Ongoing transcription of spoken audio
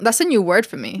That's a new word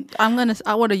for me. I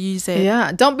want to use it.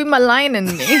 Yeah. Don't be maligning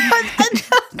me. I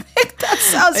don't think that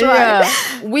sounds right.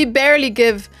 Yeah. We barely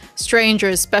give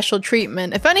strangers special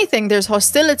treatment. If anything, there's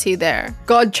hostility there.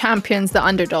 God champions the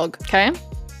underdog, okay?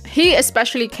 He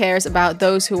especially cares about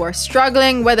those who are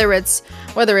struggling, whether it's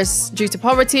due to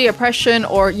poverty, oppression,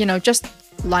 or, just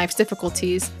life's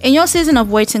difficulties. In your season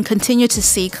of waiting, continue to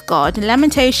seek God.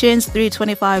 Lamentations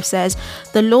 3:25 says,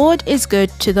 "The Lord is good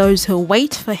to those who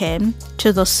wait for him,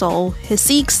 to the soul who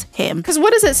seeks him." Because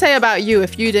what does it say about you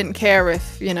if you didn't care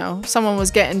if, someone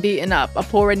was getting beaten up, a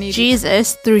poor and needy?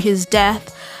 Jesus, through his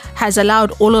death, has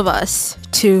allowed all of us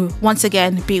to once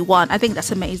again be one. I think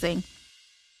that's amazing.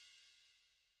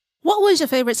 What was your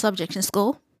favorite subject in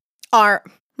school? Art.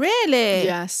 Really?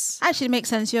 Yes. Actually makes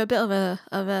sense. You're a bit of a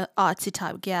artsy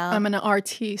type girl. I'm an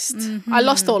artiste. I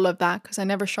lost all of that because I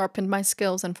never sharpened my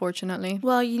skills, unfortunately.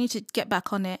 Well, you need to get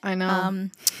back on it. I know.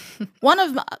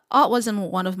 Art wasn't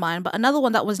one of mine, but another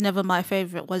one that was never my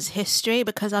favorite was history,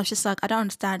 because I was just like, I don't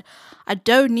understand. I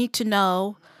don't need to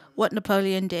know what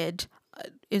Napoleon did.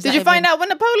 Did you find out what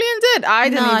Napoleon did? I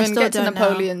didn't even get to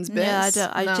Napoleon's bits. Yeah,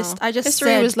 I just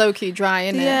history was low key dry,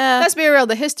 innit? Yeah. Let's be real.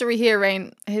 The history here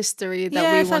ain't history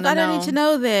that we want to know. I don't need to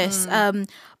know this.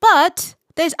 But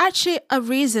there's actually a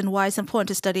reason why it's important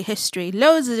to study history.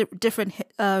 Loads of different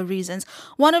reasons.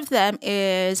 One of them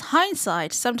is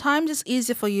hindsight. Sometimes it's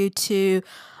easier for you to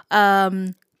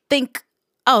think,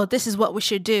 oh, this is what we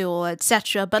should do, or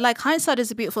etc. But like, hindsight is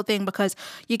a beautiful thing because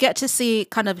you get to see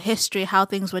kind of history, how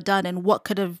things were done and what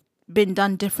could have been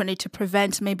done differently to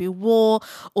prevent maybe war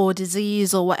or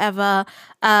disease or whatever.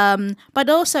 But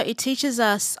also it teaches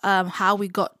us how we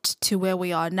got to where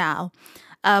we are now.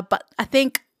 But I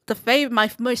think my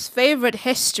most favorite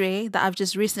history that I've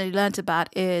just recently learned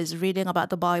about is reading about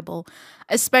the Bible,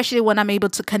 especially when I'm able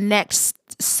to connect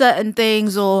certain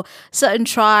things or certain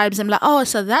tribes. I'm like, oh,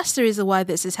 so that's the reason why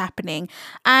this is happening.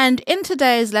 And in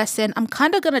today's lesson, I'm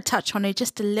kind of going to touch on it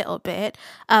just a little bit.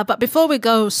 But before we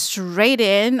go straight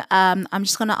in, I'm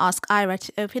just going to ask Ira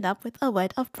to open up with a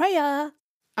word of prayer.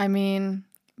 I mean,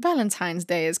 Valentine's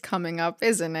Day is coming up,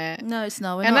 isn't it? No, it's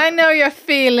not. I know you're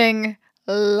feeling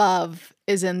love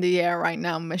is in the air right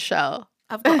now, Michelle.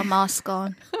 I've got a mask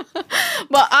on.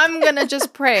 But I'm going to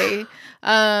just pray.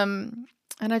 And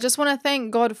I just want to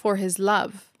thank God for his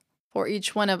love for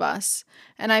each one of us.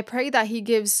 And I pray that he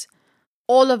gives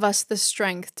all of us the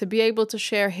strength to be able to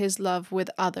share his love with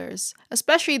others,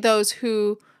 especially those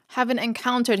who haven't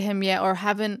encountered him yet or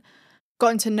haven't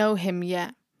gotten to know him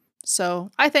yet.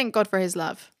 So I thank God for his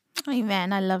love.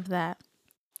 Amen. I love that.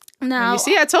 Now, you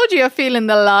see, I told you you're feeling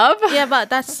the love. Yeah,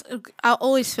 but I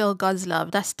always feel God's love.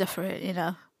 That's different,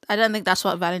 I don't think that's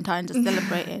what Valentine's is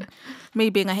celebrating. Me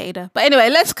being a hater. But anyway,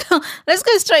 let's go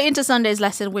straight into Sunday's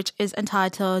lesson, which is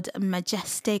entitled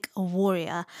Majestic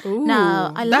Warrior. Ooh,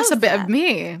 now, I love that's a bit of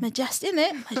me. Majestic,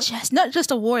 isn't it? Not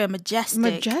just a warrior, majestic.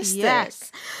 Majestic. Yes.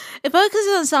 It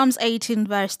focuses on Psalms 18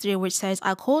 verse 3, which says,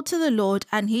 I call to the Lord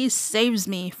and he saves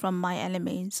me from my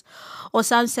enemies. Or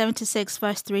Psalm 76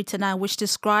 verse 3 to 9, which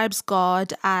describes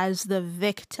God as the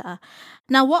victor.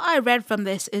 Now, what I read from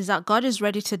this is that God is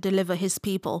ready to deliver his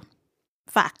people.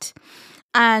 Fact.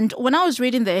 And when I was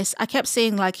reading this, I kept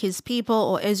seeing like his people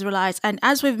or Israelites. And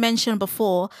as we've mentioned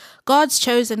before, God's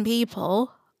chosen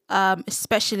people,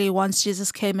 especially once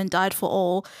Jesus came and died for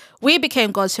all, we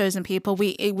became God's chosen people.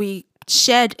 We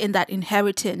shared in that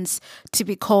inheritance to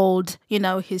be called,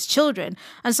 his children.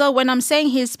 And so when I'm saying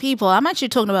his people, I'm actually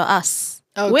talking about us.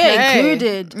 Okay. We're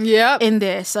included in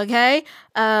this, okay?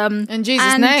 In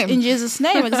Jesus' name. In Jesus'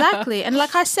 name, exactly. And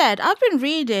like I said, I've been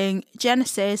reading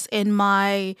Genesis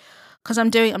because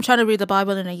I'm trying to read the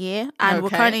Bible in a year, and we're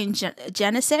currently in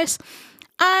Genesis.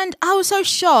 And I was so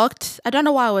shocked. I don't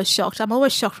know why I was shocked. I'm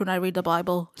always shocked when I read the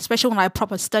Bible, especially when I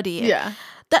proper study it. Yeah.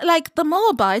 That like the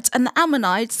Moabites and the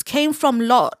Ammonites came from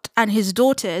Lot and his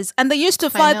daughters, and they used to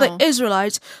fight the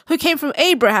Israelites who came from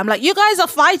Abraham. Like, you guys are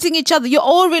fighting each other. You're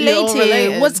all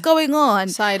related. What's going on?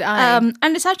 Side eye.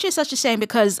 And it's actually such a shame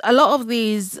because a lot of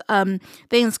these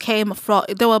things they were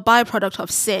a byproduct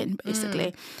of sin,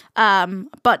 basically.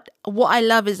 But what I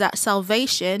love is that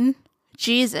salvation,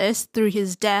 Jesus, through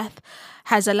his death,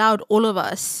 has allowed all of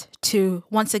us to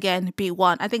once again be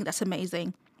one. I think that's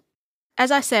amazing. As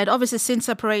I said, obviously sin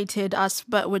separated us,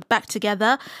 but we're back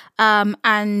together.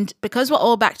 And because we're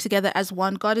all back together as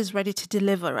one, God is ready to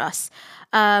deliver us.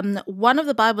 One of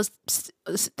the Bible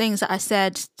verses that I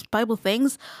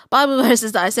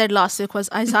said last week was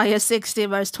Isaiah 60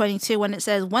 verse 22, when it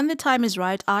says, when the time is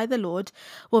right, I, the Lord,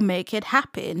 will make it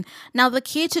happen. Now, the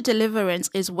key to deliverance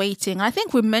is waiting. I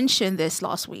think we mentioned this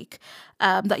last week.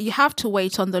 that you have to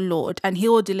wait on the Lord, and he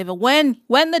will deliver. When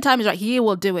the time is right, he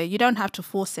will do it. You don't have to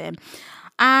force him.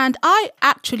 And I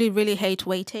actually really hate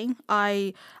waiting.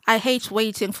 I hate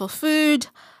waiting for food.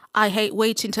 I hate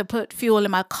waiting to put fuel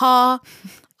in my car.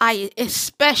 I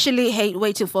especially hate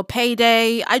waiting for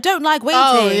payday. I don't like waiting.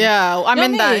 Oh, yeah. I'm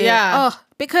in that, yeah. Oh,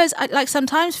 because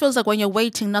sometimes feels like when you're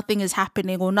waiting, nothing is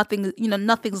happening, or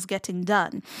nothing's getting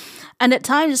done. And at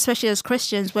times, especially as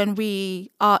Christians, when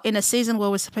we are in a season where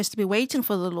we're supposed to be waiting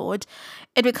for the Lord,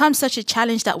 it becomes such a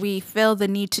challenge that we feel the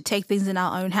need to take things in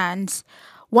our own hands.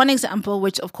 One example,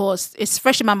 which of course is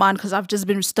fresh in my mind because I've just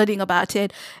been studying about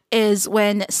it, is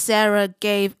when Sarah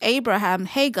gave Abraham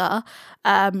Hagar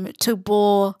to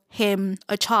bore him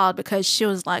a child, because she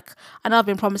was like, I know I've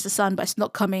been promised a son, but it's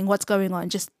not coming. What's going on?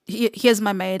 Just here's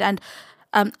my maid. And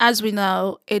as we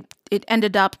know, it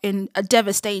ended up in a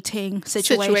devastating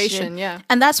situation. Yeah.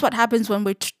 And that's what happens when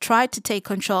we try to take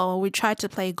control, or we try to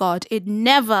play God. It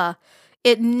never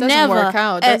work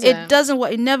out, does it? It doesn't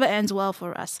work. It never ends well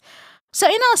for us. So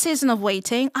in our season of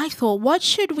waiting, I thought, what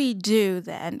should we do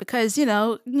then? Because, you're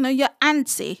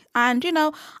antsy. And,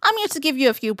 I'm here to give you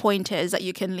a few pointers that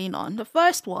you can lean on. The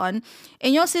first one,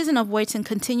 in your season of waiting,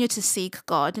 continue to seek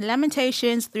God.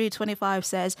 Lamentations 3:25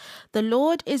 says, the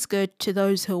Lord is good to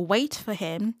those who wait for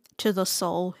him, to the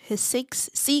soul who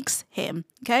seeks him.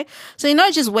 Okay? So you're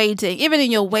not just waiting. Even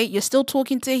in your wait, you're still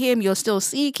talking to him. You're still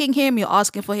seeking him. You're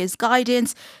asking for his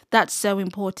guidance. That's so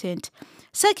important.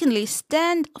 Secondly,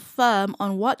 stand firm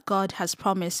on what God has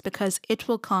promised, because it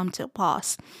will come to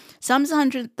pass. Psalms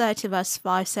 130 verse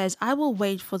 5 says, I will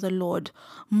wait for the Lord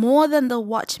more than the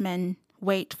watchmen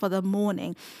wait for the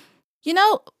morning.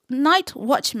 Night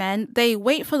watchmen, they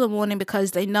wait for the morning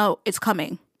because they know it's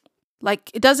coming.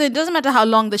 Like, it doesn't matter how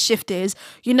long the shift is.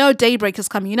 Daybreak is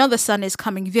coming. The sun is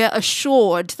coming. They're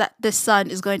assured that the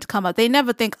sun is going to come up. They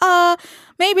never think,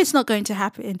 maybe it's not going to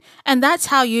happen. And that's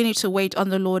how you need to wait on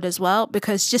the Lord as well,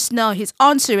 because just know he's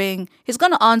going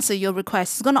to answer your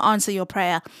request. He's going to answer your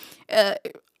prayer.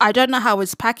 I don't know how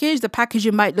it's packaged. The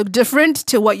packaging might look different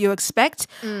to what you expect,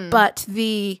 but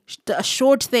the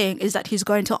assured thing is that he's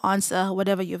going to answer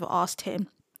whatever you've asked him.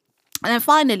 And then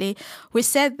finally, we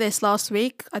said this last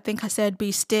week. I think I said,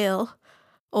 be still.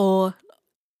 Or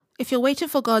if you're waiting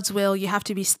for God's will, you have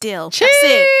to be still. Jeez. That's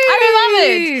it.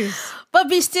 I remembered. But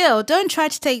be still. Don't try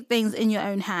to take things in your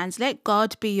own hands. Let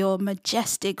God be your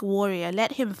majestic warrior.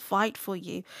 Let him fight for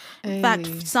you. In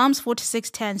fact, Psalms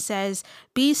 46:10 says,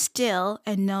 be still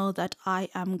and know that I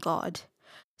am God.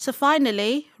 So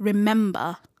finally,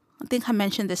 remember. I think I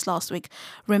mentioned this last week.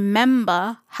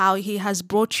 Remember how he has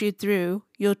brought you through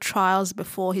your trials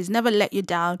before. He's never let you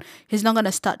down. He's not going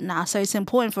to start now. So it's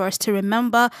important for us to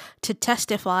remember, to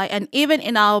testify, and even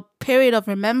in our period of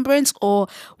remembrance, or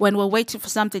when we're waiting for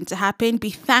something to happen, be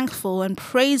thankful and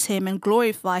praise him and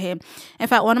glorify him. In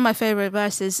fact, one of my favorite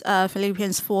verses,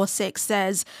 Philippians 4:6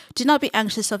 says, do not be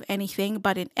anxious of anything,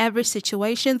 but in every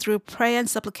situation, through prayer and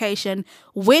supplication,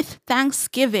 with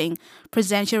thanksgiving,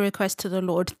 present your request to the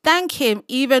Lord. Thank him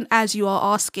even as you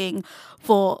are asking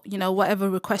for, whatever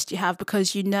request you have,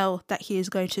 because you know that he is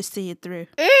going to see it through.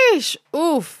 Ish.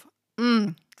 Oof.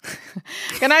 Can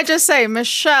I just say,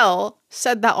 Michelle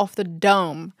said that off the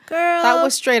dome. Girl. That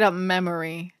was straight up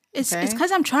memory. It's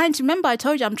because I'm trying to remember. I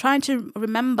told you, I'm trying to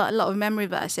remember a lot of memory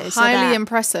verses. Highly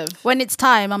impressive. When it's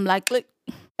time, I'm like, look.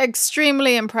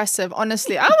 Extremely impressive,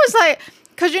 honestly. I was like,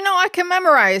 because I can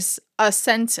memorize a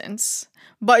sentence.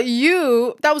 But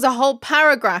that was a whole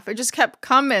paragraph. It just kept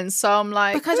coming. So I'm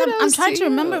like, because I'm trying to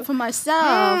remember it for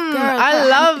myself. Girl, I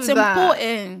love that. It's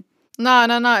important.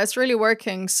 No. It's really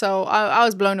working. So I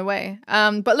was blown away.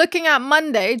 But looking at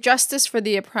Monday, justice for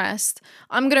the oppressed.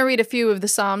 I'm going to read a few of the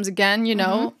Psalms again.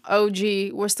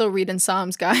 OG, we're still reading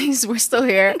Psalms, guys. We're still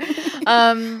here.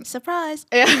 Surprise.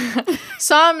 Yeah.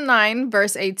 Psalm 9,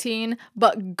 verse 18.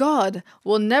 But God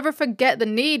will never forget the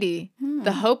needy.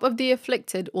 The hope of the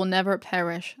afflicted will never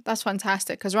perish. That's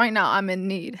fantastic, because right now I'm in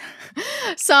need.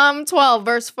 Psalm 12,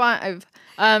 verse 5.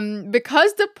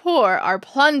 Because the poor are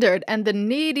plundered and the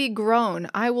needy groan,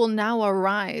 I will now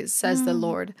arise, says the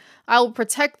Lord. I will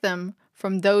protect them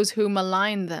from those who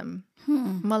malign them.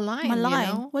 Malign.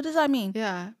 What does that mean?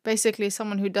 Yeah, basically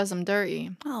someone who does them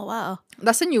dirty. Oh, wow.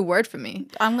 That's a new word for me.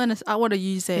 I want to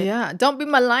use it. Yeah, don't be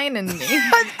maligning me.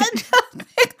 I don't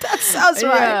think that sounds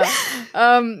right.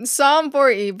 Yeah. Psalm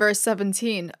 40, verse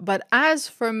 17. But as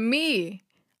for me,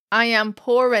 I am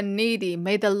poor and needy.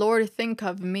 May the Lord think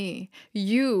of me.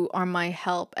 You are my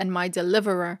help and my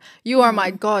deliverer. You are my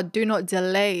God. Do not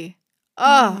delay.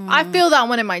 Oh, I feel that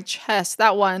one in my chest.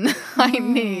 That one I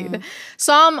need.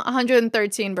 Psalm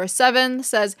 113 verse 7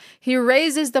 says, he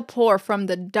raises the poor from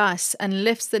the dust and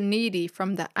lifts the needy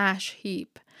from the ash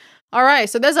heap. All right,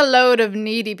 so there's a load of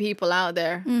needy people out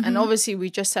there. And obviously we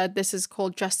just said this is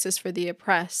called justice for the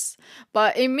oppressed.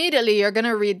 But immediately you're going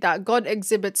to read that God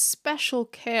exhibits special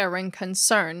care and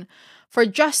concern for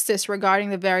justice regarding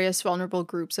the various vulnerable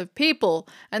groups of people.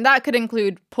 And that could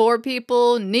include poor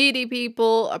people, needy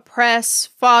people, oppressed,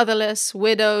 fatherless,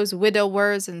 widows,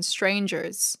 widowers, and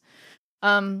strangers.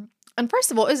 And first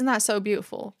of all, isn't that so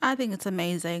beautiful? I think it's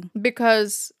amazing.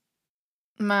 Because,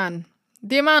 man,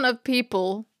 the amount of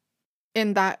people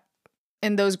in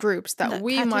those groups that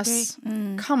we category. must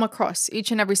come across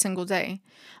each and every single day.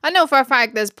 I know for a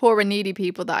fact there's poor and needy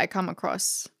people that I come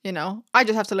across, you know. I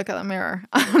just have to look at the mirror.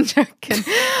 I'm joking.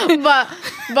 but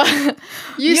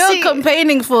you're see,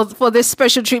 campaigning for this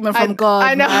special treatment from God.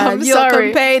 I know, I'm You're sorry.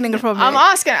 campaigning from I'm it.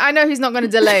 asking. I know he's not going to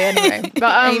delay anyway.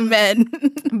 But Amen.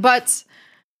 But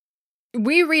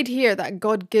we read here that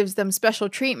God gives them special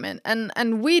treatment,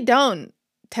 and we don't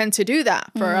tend to do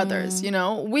that for others, you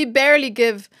know. We barely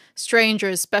give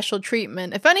strangers special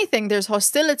treatment. If anything, there's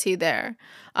hostility there.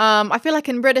 I feel like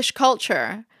in British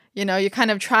culture, you know, you're kind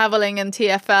of traveling in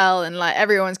TFL and like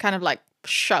everyone's kind of like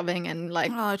shoving and like,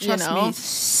 trust me,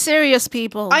 serious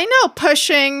people. I know,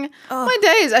 pushing. My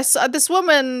days. I saw this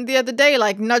woman the other day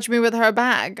like nudge me with her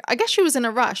bag. I guess she was in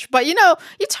a rush, but you know,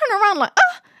 you turn around like,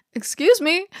 excuse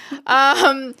me.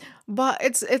 But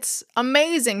it's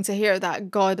amazing to hear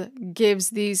that God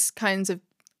gives these kinds of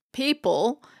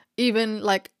people even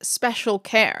like special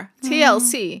care.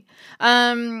 TLC.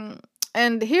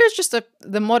 And here's just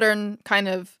the modern kind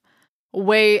of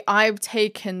way I've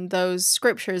taken those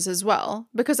scriptures as well,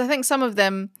 because I think some of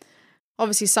them,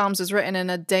 obviously Psalms was written in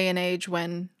a day and age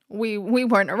when we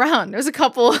weren't around. It was a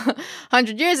couple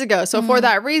 100 years ago. So for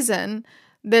that reason,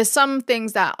 there's some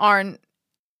things that aren't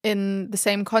in the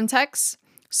same context.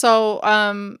 So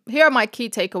here are my key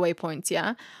takeaway points,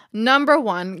 yeah? Number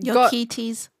one. Your key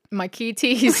teas. My key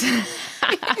teas.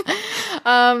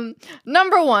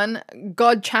 Number one,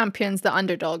 God champions the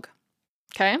underdog,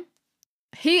 okay?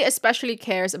 He especially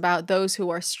cares about those who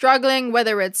are struggling,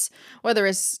 whether it's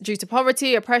due to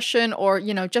poverty, oppression, or,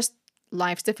 you know, just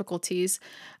life's difficulties.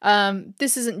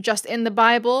 This isn't just in the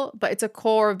Bible, but it's a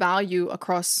core value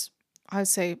across, I'd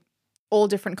say, all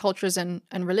different cultures and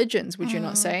religions, would you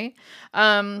not say?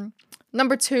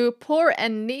 Number two, poor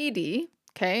and needy,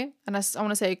 okay? And I want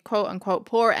to say, quote unquote,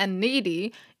 poor and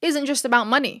needy isn't just about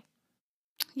money.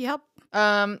 Yep.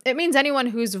 It means anyone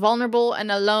who's vulnerable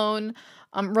and alone,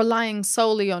 relying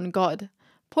solely on God.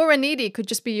 Poor and needy could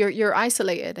just be you're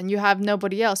isolated and you have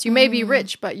nobody else. You may be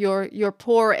rich, but you're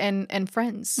poor and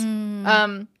friends.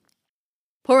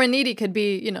 Poor and needy could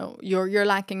be, you know, you're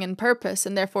lacking in purpose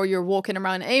and therefore you're walking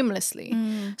around aimlessly.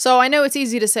 So I know it's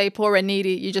easy to say poor and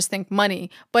needy, you just think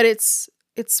money, but it's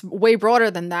way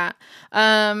broader than that.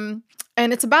 And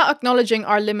it's about acknowledging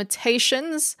our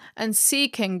limitations and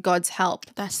seeking God's help.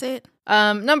 That's it.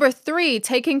 Number three,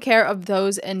 taking care of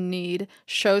those in need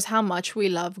shows how much we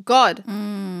love God.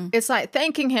 It's like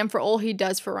thanking him for all he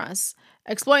does for us.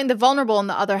 Exploiting the vulnerable, on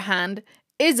the other hand,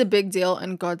 is a big deal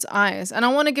in God's eyes. And I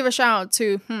want to give a shout out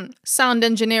to sound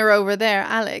engineer over there,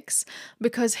 Alex,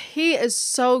 because he is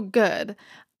so good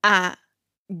at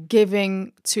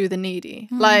giving to the needy.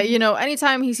 Like, you know,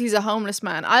 anytime he sees a homeless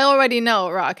man, I already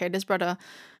know, right, okay, this brother,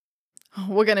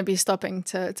 we're going to be stopping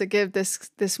to give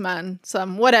this man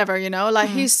some whatever, you know, like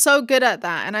he's so good at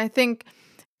that. And I think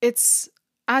it's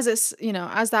you know,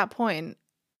 as that point,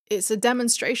 it's a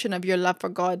demonstration of your love for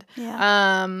God.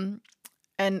 Yeah.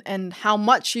 And how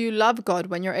much you love God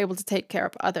when you're able to take care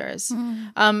of others.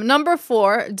 Number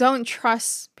four, don't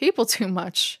trust people too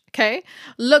much, okay?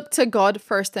 Look to God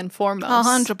first and foremost.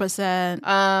 100%.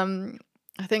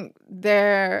 I think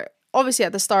they're obviously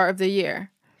at the start of the year,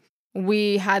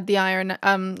 we had the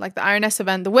IRNS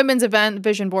event, the women's event,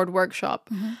 vision board workshop.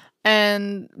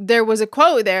 And there was a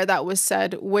quote there that was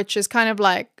said, which is kind of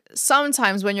like,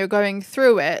 sometimes when you're going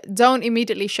through it, don't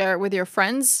immediately share it with your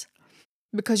friends,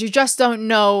 because you just don't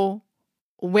know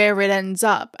where it ends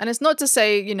up. And it's not to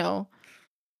say, you know,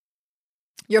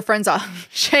 your friends are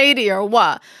shady or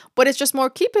what, but it's just more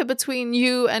keep it between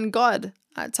you and God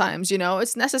at times, you know.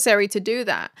 It's necessary to do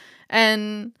that.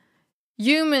 And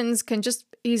humans can just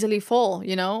easily fall,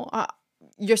 you know.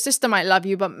 Your sister might love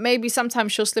you, but maybe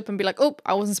sometimes she'll slip and be like, oh,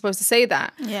 I wasn't supposed to say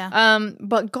that. Yeah.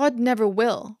 But God never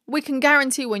will. We can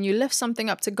guarantee when you lift something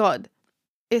up to God,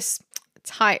 it's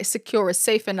tight, it's secure, it's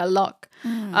safe in a lock.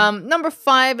 Number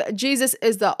five, Jesus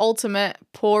is the ultimate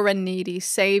poor and needy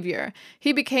savior.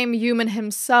 He became human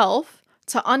himself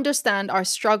to understand our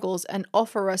struggles and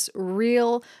offer us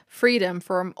real freedom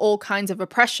from all kinds of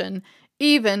oppression,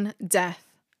 even death.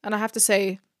 And I have to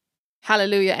say,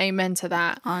 hallelujah, amen to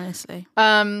that. Honestly.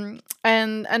 And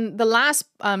the last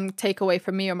takeaway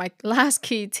from me, or my last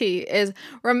key T, is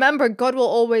remember, God will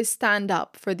always stand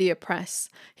up for the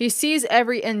oppressed. He sees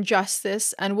every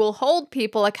injustice and will hold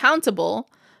people accountable,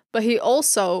 but he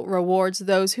also rewards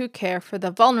those who care for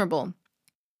the vulnerable.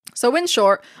 So in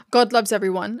short, God loves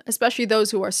everyone, especially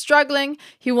those who are struggling.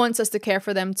 He wants us to care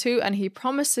for them too, and he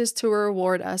promises to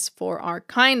reward us for our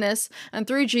kindness. And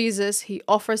through Jesus, he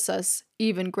offers us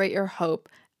even greater hope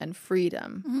and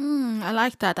freedom. I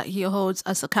like that he holds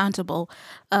us accountable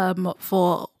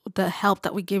for the help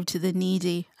that we give to the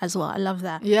needy as well. I love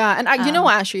that. Yeah, and you know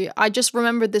what, Ashley, I just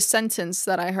remembered this sentence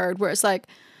that I heard where it's like,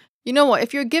 you know what,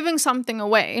 if you're giving something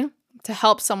away to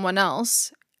help someone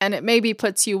else and it maybe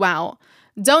puts you out,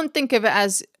 don't think of it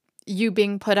as you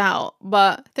being put out,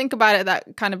 but think about it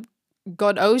that kind of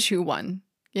God owes you one,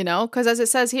 you know? Because as it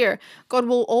says here, God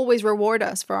will always reward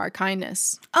us for our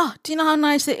kindness. Oh, do you know how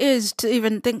nice it is to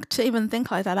even think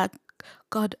like that? Like,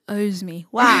 God owes me.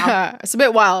 Wow. It's a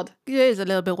bit wild. It is a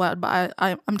little bit wild, but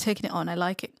I'm taking it on. I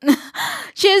like it.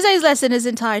 Tuesday's lesson is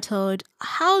entitled,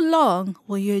 How Long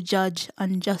Will You Judge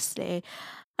Unjustly?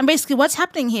 And basically what's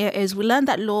happening here is we learned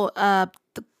that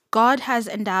God has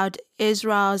endowed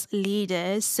Israel's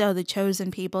leaders, so the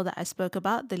chosen people that I spoke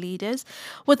about, the leaders,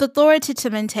 with authority to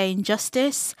maintain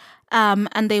justice,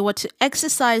 and they were to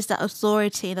exercise that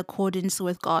authority in accordance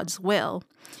with God's will.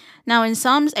 Now, in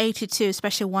Psalms 82,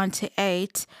 especially 1 to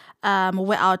 8,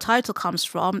 where our title comes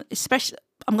from, especially,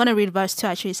 I'm going to read verse 2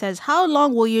 actually. It says, How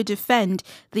long will you defend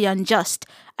the unjust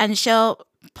and show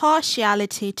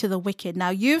partiality to the wicked? Now,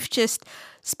 you've just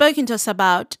spoken to us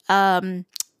about helping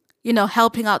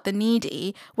out the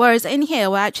needy. Whereas in here,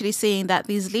 we're actually seeing that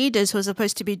these leaders who are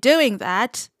supposed to be doing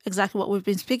that, exactly what we've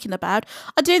been speaking about,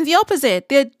 are doing the opposite.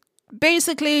 They're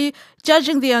basically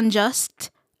judging the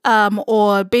unjust,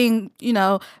 or being,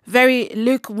 very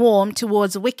lukewarm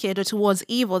towards wicked or towards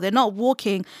evil. They're not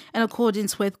walking in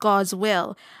accordance with God's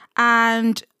will.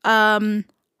 And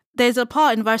there's a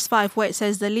part in verse 5 where it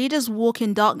says the leaders walk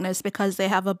in darkness because they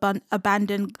have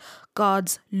abandoned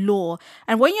God's law.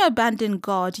 And when you abandon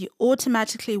God, you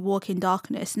automatically walk in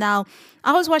darkness. Now,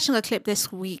 I was watching a clip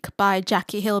this week by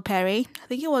Jackie Hill Perry. I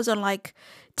think it was on like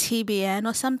TBN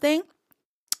or something.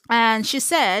 And she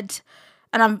said,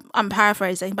 and I'm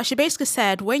paraphrasing, but she basically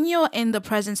said, when you're in the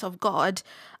presence of God,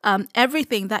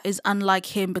 everything that is unlike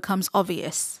him becomes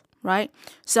obvious, right?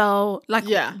 So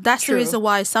that's true. The reason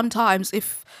why sometimes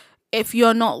if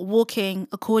you're not walking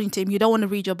according to him, you don't want to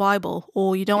read your Bible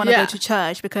or you don't want to go to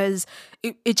church, because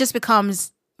it just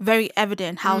becomes very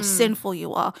evident how sinful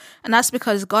you are. And that's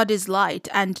because God is light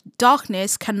and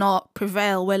darkness cannot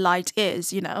prevail where light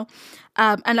is,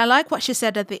 And I like what she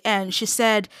said at the end. She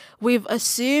said, we've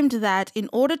assumed that in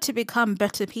order to become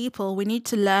better people, we need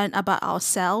to learn about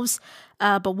ourselves.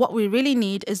 But what we really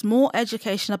need is more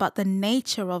education about the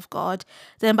nature of God.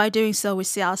 Then by doing so, we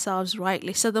see ourselves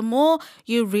rightly. So the more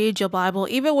you read your Bible,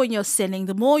 even when you're sinning,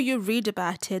 the more you read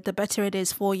about it, the better it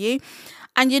is for you.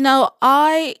 And,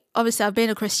 I've been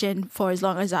a Christian for as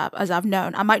long as I've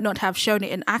known. I might not have shown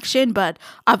it in action, but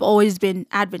I've always been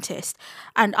Adventist.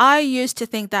 And I used to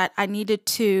think that I needed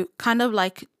to kind of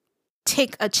like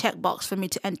tick a checkbox for me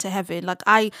to enter heaven. Like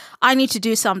I need to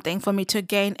do something for me to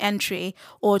gain entry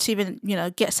or to even,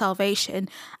 get salvation.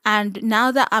 And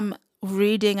now that I'm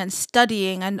reading and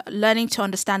studying and learning to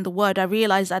understand the word, I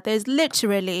realize that there's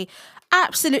literally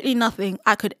absolutely nothing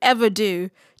I could ever do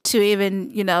to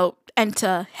even,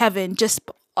 enter heaven just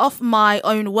off my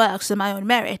own works and my own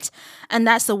merit. And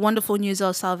that's the wonderful news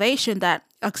of salvation, that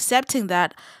accepting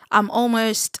that I'm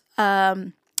almost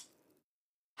I'm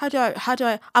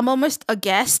almost a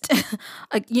guest.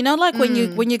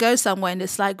 When you go somewhere and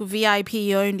it's like VIP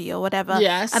only or whatever.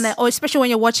 Yes. And then, or especially when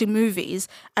you're watching movies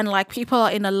and like people are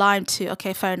in a line to,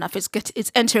 okay, fair enough,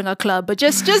 it's entering a club, but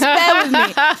just bear with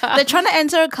me. They're trying to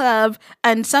enter a club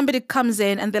and somebody comes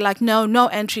in and they're like, no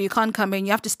entry, you can't come in,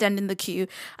 you have to stand in the queue.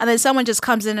 And then someone just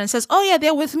comes in and says, oh yeah,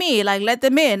 they're with me, like let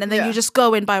them in. And then you just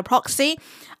go in by proxy.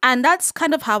 And that's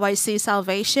kind of how I see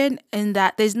salvation, in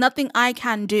that there's nothing I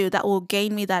can do that will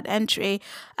gain me that entry.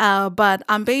 But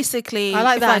I'm basically... I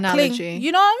like that analogy.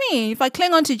 You know what I mean? If I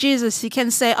cling on to Jesus, he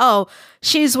can say, oh,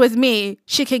 she's with me.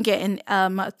 She can get in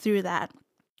through that.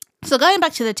 So going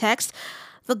back to the text,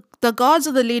 the gods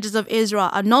of the leaders of Israel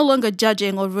are no longer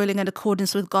judging or ruling in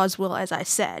accordance with God's will, as I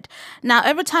said. Now,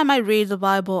 every time I read the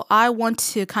Bible, I want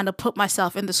to kind of put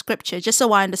myself in the scripture just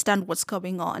so I understand what's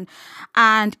going on.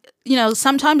 And,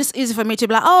 sometimes it's easy for me to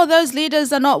be like, oh, those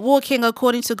leaders are not walking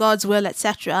according to God's will,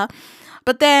 etc.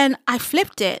 But then I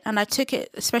flipped it and I took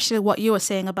it, especially what you were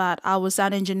saying about our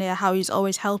sound engineer, how he's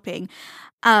always helping.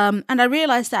 And I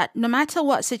realized that no matter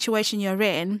what situation you're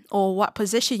in or what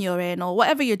position you're in or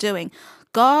whatever you're doing,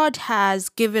 God has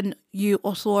given you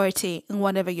authority in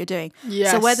whatever you're doing.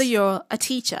 Yes. So whether you're a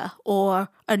teacher or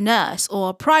a nurse or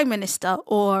a prime minister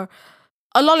or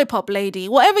a lollipop lady,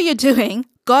 whatever you're doing,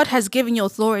 God has given you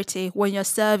authority when you're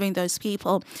serving those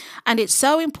people. And it's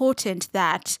so important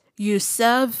that you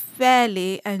serve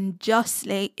fairly and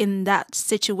justly in that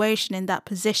situation, in that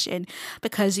position,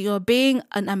 because you're being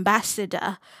an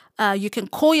ambassador. You can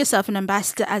call yourself an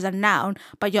ambassador as a noun,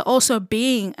 but you're also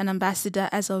being an ambassador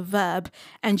as a verb,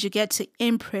 and you get to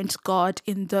imprint God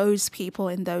in those people,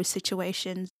 in those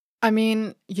situations. I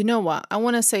mean, you know what? I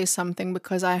want to say something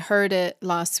because I heard it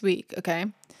last week, okay?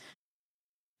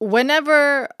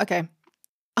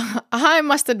 I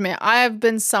must admit, I have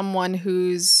been someone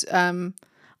who's, I'm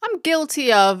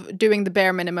guilty of doing the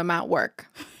bare minimum at work.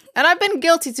 And I've been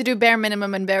guilty to do bare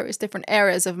minimum in various different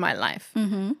areas of my life.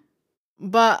 Mm-hmm.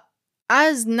 But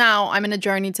as now I'm in a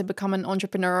journey to become an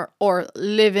entrepreneur or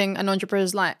living an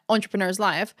entrepreneur's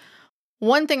life,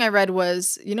 one thing I read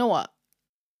was, you know what?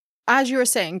 As you were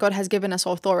saying, God has given us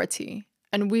authority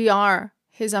and we are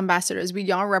his ambassadors.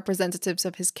 We are representatives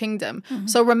of his kingdom. Mm-hmm.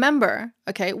 So remember,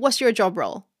 okay, what's your job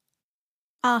role?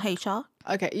 HR.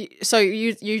 Okay, so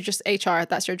you just HR,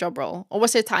 that's your job role. Or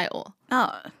what's your title?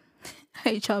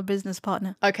 HR business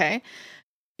partner. Okay.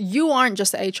 You aren't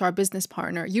just an HR business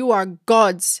partner. You are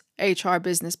God's HR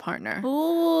business partner.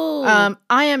 Ooh.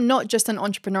 I am not just an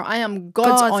entrepreneur. I am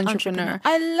God's entrepreneur.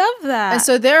 I love that. And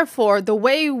so therefore, the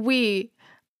way we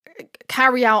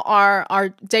carry out our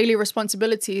daily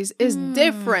responsibilities is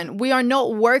different. We are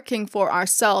not working for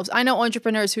ourselves. I know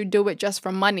entrepreneurs who do it just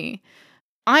for money.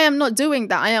 I am not doing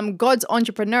that. I am God's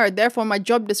entrepreneur. Therefore, my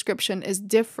job description is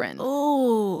different.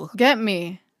 Ooh. Get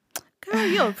me? Girl,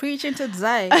 you're preaching to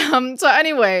Zay. So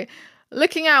anyway,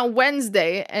 looking at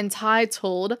Wednesday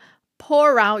entitled,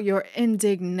 Pour Out Your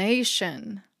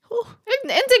Indignation. Ooh.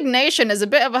 Indignation is a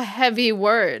bit of a heavy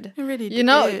word. It really do you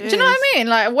know is. what I mean?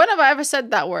 Like, when have I ever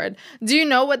said that word? Do you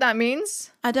know what that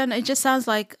means? I don't know. It just sounds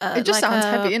like it just sounds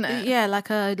heavy, innit? Yeah, like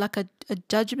a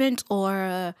judgment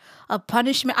or a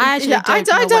punishment. I actually I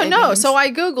don't know. Means. So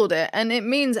I googled it, and it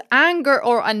means anger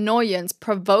or annoyance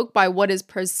provoked by what is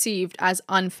perceived as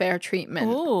unfair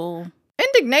treatment. Ooh.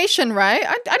 Indignation, right?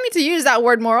 I need to use that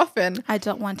word more often. I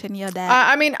don't want any of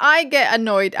that. I mean, I get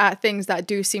annoyed at things that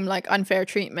do seem like unfair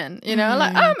treatment. You know,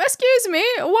 like, excuse me,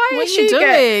 what is she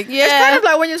doing? Yeah, it's kind of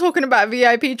like when you're talking about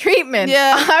VIP treatment.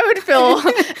 Yeah, I would feel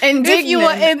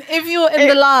indignant if you were in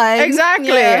the line,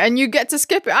 exactly, and you get to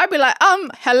skip it. I'd be like,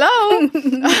 hello.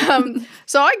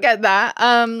 So I get that.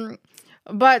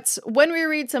 But when we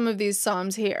read some of these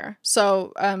psalms here,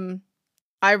 so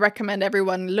I recommend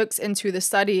everyone looks into the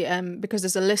study because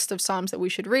there's a list of psalms that we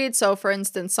should read. So, for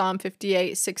instance, Psalm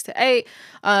 58,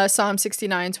 6-8, Psalm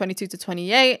 69,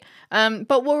 22-28.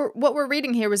 But what we're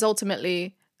reading here is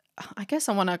ultimately, I guess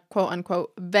I want to quote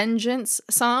unquote, vengeance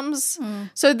psalms.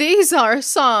 So these are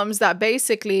psalms that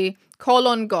basically call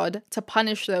on God to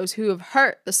punish those who have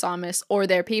hurt the psalmist or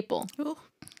their people. Ooh.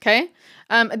 Okay?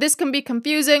 This can be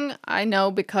confusing, I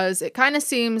know, because it kind of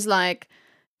seems like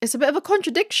it's a bit of a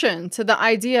contradiction to the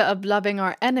idea of loving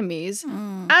our enemies,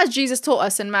 as Jesus taught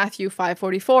us in Matthew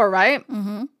 5:44, right?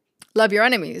 Mm-hmm. Love your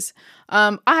enemies.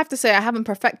 I have to say, I haven't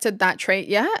perfected that trait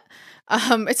yet.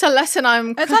 It's a lesson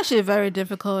It's actually very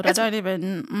difficult. I don't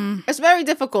even... It's very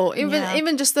difficult.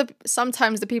 Even just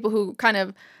sometimes the people who kind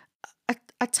of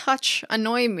a touch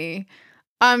annoy me,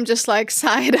 I'm just like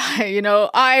side eye,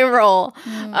 eye roll.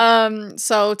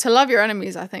 So to love your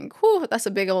enemies, I think, that's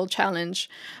a big old challenge.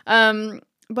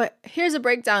 But here's a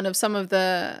breakdown of some of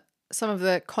the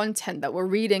content that we're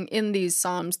reading in these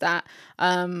psalms that,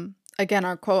 again,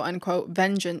 are quote unquote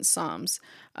vengeance psalms.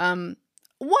 One,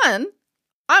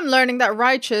 I'm learning that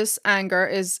righteous anger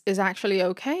is actually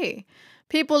okay.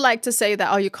 People like to say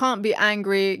that, you can't be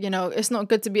angry, it's not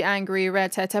good to be angry,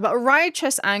 but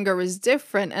righteous anger is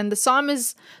different. And the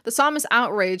psalmist's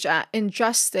outrage at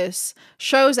injustice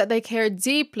shows that they care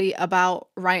deeply about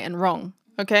right and wrong.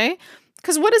 Okay?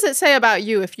 Because what does it say about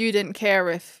you if you didn't care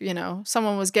if,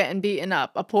 someone was getting beaten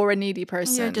up, a poor and needy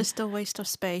person? You're just a waste of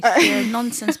space. You're a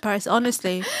nonsense person,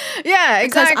 honestly. Yeah,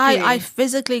 exactly. Because I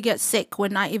physically get sick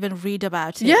when I even read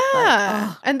about it.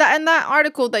 Yeah. And that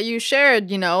article that you shared,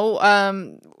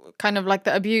 kind of like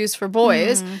the abuse for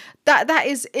boys, that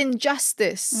is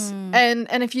injustice. And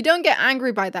if you don't get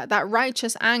angry by that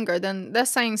righteous anger, then they're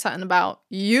saying something about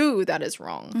you that is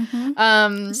wrong.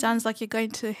 Sounds like you're going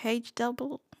to H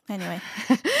double. Anyway.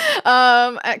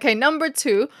 Okay, number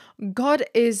 2, God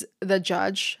is the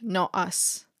judge, not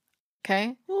us.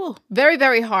 Okay? Ooh. Very,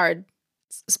 very hard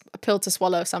pill to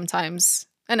swallow sometimes,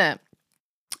 isn't it?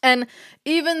 And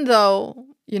even though,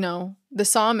 the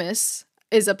psalmist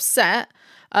is upset,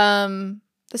 the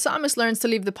psalmist learns to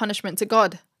leave the punishment to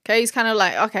God. Okay? He's kind of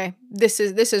like, okay, this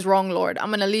is wrong, Lord. I'm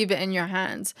going to leave it in your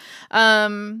hands.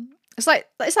 It's like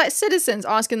citizens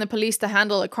asking the police to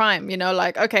handle a crime,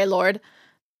 like, okay, Lord,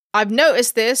 I've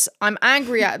noticed this. I'm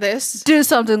angry at this. Do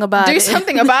something about it. Do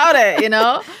something about it,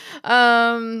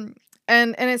 And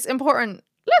it's important.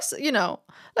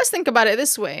 Let's think about it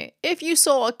this way. If you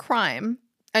saw a crime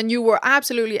and you were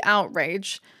absolutely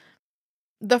outraged,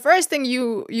 the first thing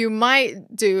you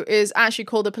might do is actually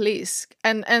call the police.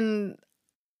 And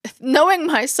knowing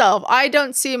myself, I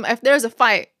don't see if there's a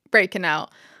fight breaking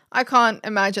out, I can't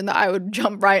imagine that I would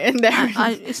jump right in there.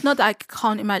 It's not that I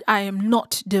can't imagine. I am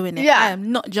not doing it. Yeah. I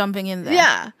am not jumping in there.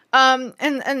 Yeah.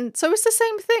 And so it's the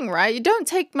same thing, right? You don't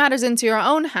take matters into your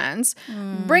own hands.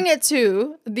 Bring it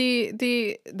to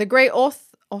the great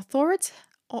authority.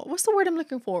 What's the word I'm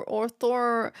looking for?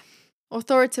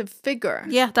 Authoritative figure.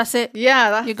 Yeah, that's it.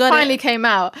 Yeah, that finally came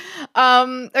out.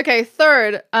 Okay,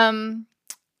 third,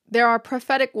 there are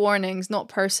prophetic warnings, not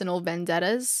personal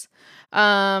vendettas.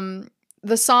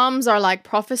 The Psalms are like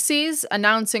prophecies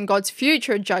announcing God's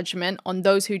future judgment on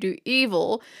those who do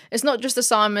evil. It's not just the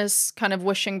psalmist kind of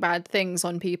wishing bad things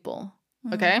on people.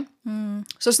 Okay?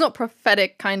 So it's not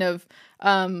prophetic kind of,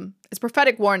 it's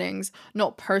prophetic warnings,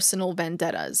 not personal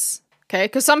vendettas. Okay?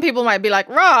 Because some people might be like,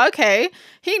 rah, okay,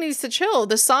 he needs to chill.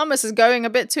 The psalmist is going a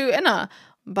bit too inner.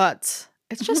 But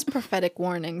it's just prophetic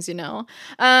warnings,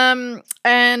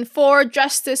 And for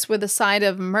justice with a side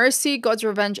of mercy, God's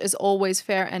revenge is always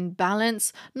fair and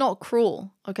balanced, not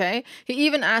cruel, okay? He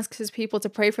even asks his people to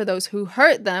pray for those who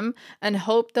hurt them and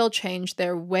hope they'll change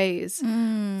their ways.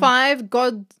 5,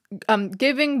 God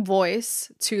giving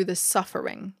voice to the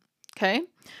suffering, okay?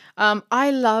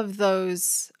 I love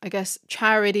those, I guess,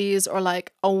 charities or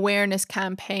like awareness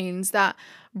campaigns that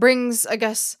brings, I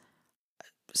guess,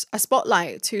 a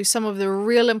spotlight to some of the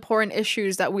real important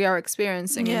issues that we are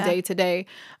experiencing in day to day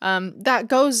that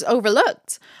goes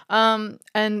overlooked.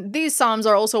 And these psalms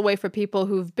are also a way for people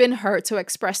who've been hurt to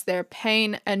express their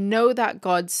pain and know that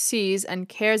God sees and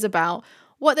cares about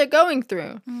what they're going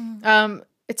through.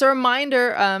 It's a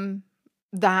reminder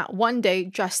that one day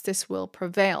justice will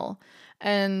prevail.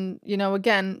 And,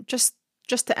 again, just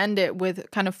to end it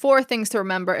with kind of 4 things to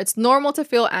remember. It's normal to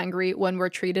feel angry when we're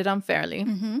treated unfairly.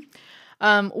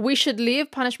 We should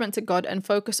leave punishment to God and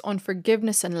focus on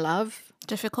forgiveness and love.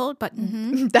 Difficult, but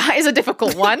that is a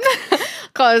difficult one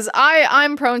because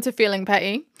I'm prone to feeling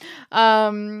petty.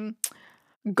 God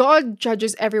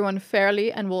judges everyone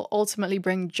fairly and will ultimately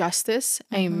bring justice.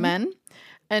 Amen.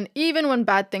 And even when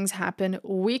bad things happen,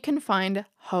 we can find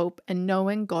hope in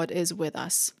knowing God is with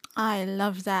us. I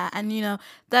love that. And,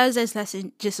 Thursday's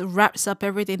lesson just wraps up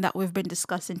everything that we've been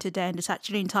discussing today. And it's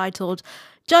actually entitled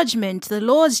Judgment, the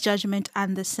Lord's Judgment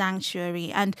and the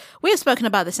Sanctuary. And we have spoken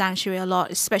about the sanctuary a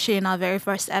lot, especially in our very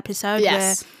first episode.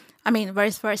 Yes. Very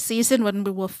first season when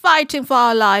we were fighting for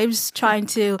our lives, trying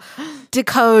to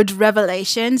decode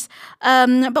Revelations.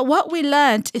 But what we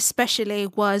learned especially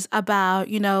was about,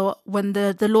 when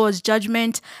the Lord's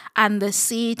judgment and the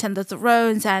seat and the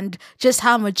thrones and just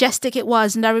how majestic it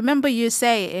was. And I remember you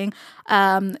saying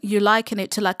you liken it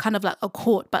to like kind of like a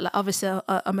court, but like obviously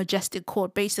a majestic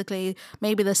court. Basically,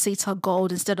 maybe the seats are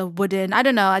gold instead of wooden. I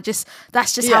don't know.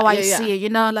 That's just how I see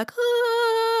it, like,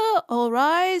 all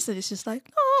rise. And it's just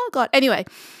like, oh God. Anyway,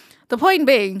 the point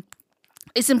being,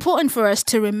 it's important for us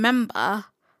to remember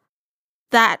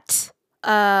that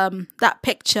that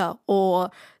picture or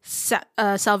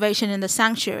salvation in the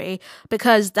sanctuary,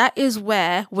 because that is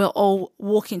where we're all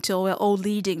walking to, or we're all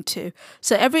leading to.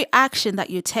 So every action that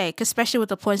you take, especially with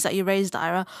the points that you raised,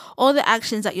 Ira, all the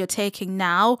actions that you're taking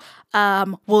now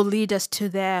will lead us to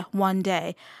there one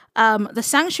day. The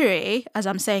sanctuary, as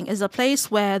I'm saying, is a place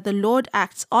where the Lord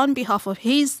acts on behalf of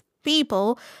his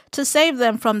people to save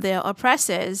them from their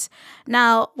oppressors.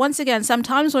 Now, once again,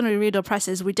 sometimes when we read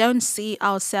oppressors, we don't see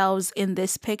ourselves in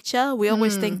this picture. We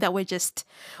always think that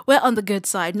we're on the good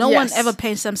side. No one ever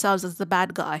paints themselves as the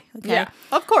bad guy. Okay? Yeah,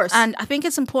 of course. And I think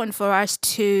it's important for us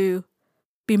to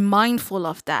be mindful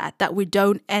of that we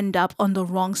don't end up on the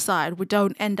wrong side. We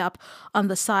don't end up on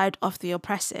the side of the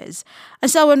oppressors.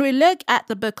 And so when we look at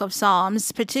the book of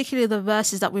Psalms, particularly the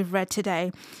verses that we've read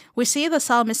today, we see the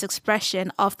psalmist's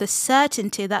expression of the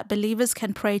certainty that believers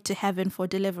can pray to heaven for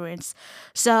deliverance.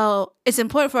 So it's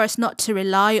important for us not to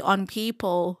rely on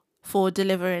people for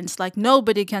deliverance. Like,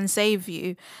 nobody can save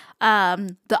you.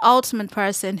 The ultimate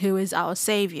person who is our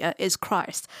savior is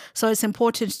Christ. So it's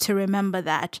important to remember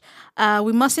that.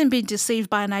 We mustn't be deceived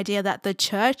by an idea that the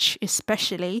church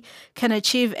especially can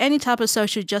achieve any type of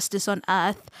social justice on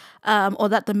earth, or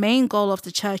that the main goal of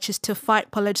the church is to fight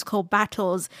political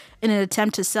battles in an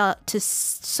attempt to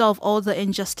solve all the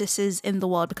injustices in the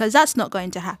world, because that's not going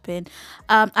to happen.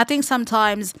 I think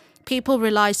sometimes people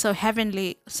rely so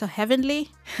heavily on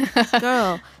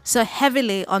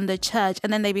the church,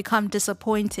 and then they become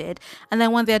disappointed. And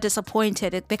then when they're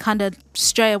disappointed, they kind of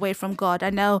stray away from God. I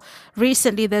know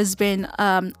recently there's been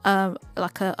a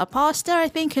pastor, I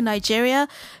think, in Nigeria,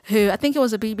 who, I think it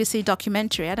was a BBC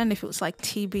documentary. I don't know if it was like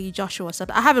TB Joshua or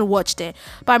something. I haven't watched it,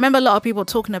 but I remember a lot of people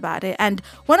talking about it. And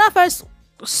when I first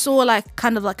saw like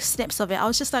kind of like snips of it, I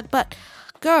was just like, but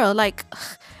girl, like,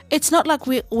 it's not like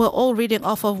we're all reading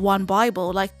off of one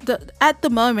Bible. Like, at the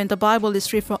moment, the Bible is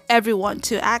free for everyone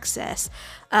to access.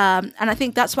 And I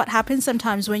think that's what happens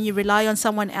sometimes when you rely on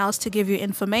someone else to give you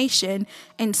information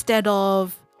instead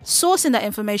of sourcing that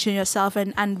information yourself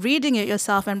and reading it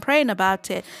yourself and praying about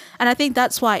it. And I think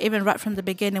that's why, even right from the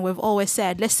beginning, we've always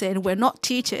said, listen, we're not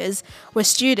teachers, we're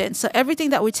students. So everything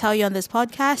that we tell you on this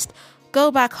podcast,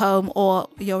 go back home, or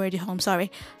you're already home, sorry.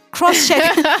 Cross-check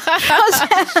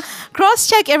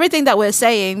everything that we're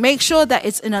saying. Make sure that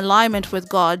it's in alignment with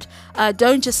God.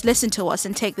 Don't just listen to us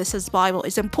and take this as Bible.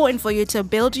 It's important for you to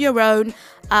build your own,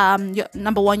 your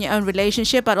own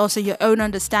relationship, but also your own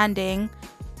understanding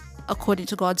according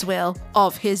to God's will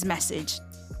of his message.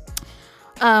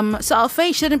 So our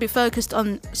faith should be focused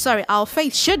on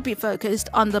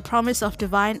the promise of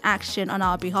divine action on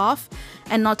our behalf,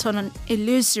 and not on an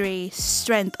illusory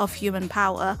strength of human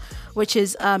power, which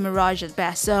is a mirage at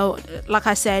best. So, like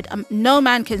I said, no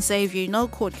man can save you, no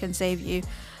court can save you.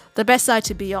 The best side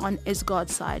to be on is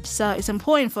God's side. So it's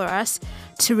important for us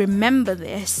to remember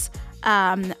this.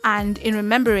 And in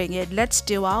remembering it, let's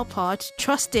do our part,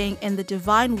 trusting in the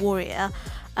divine warrior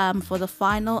for the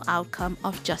final outcome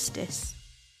of justice.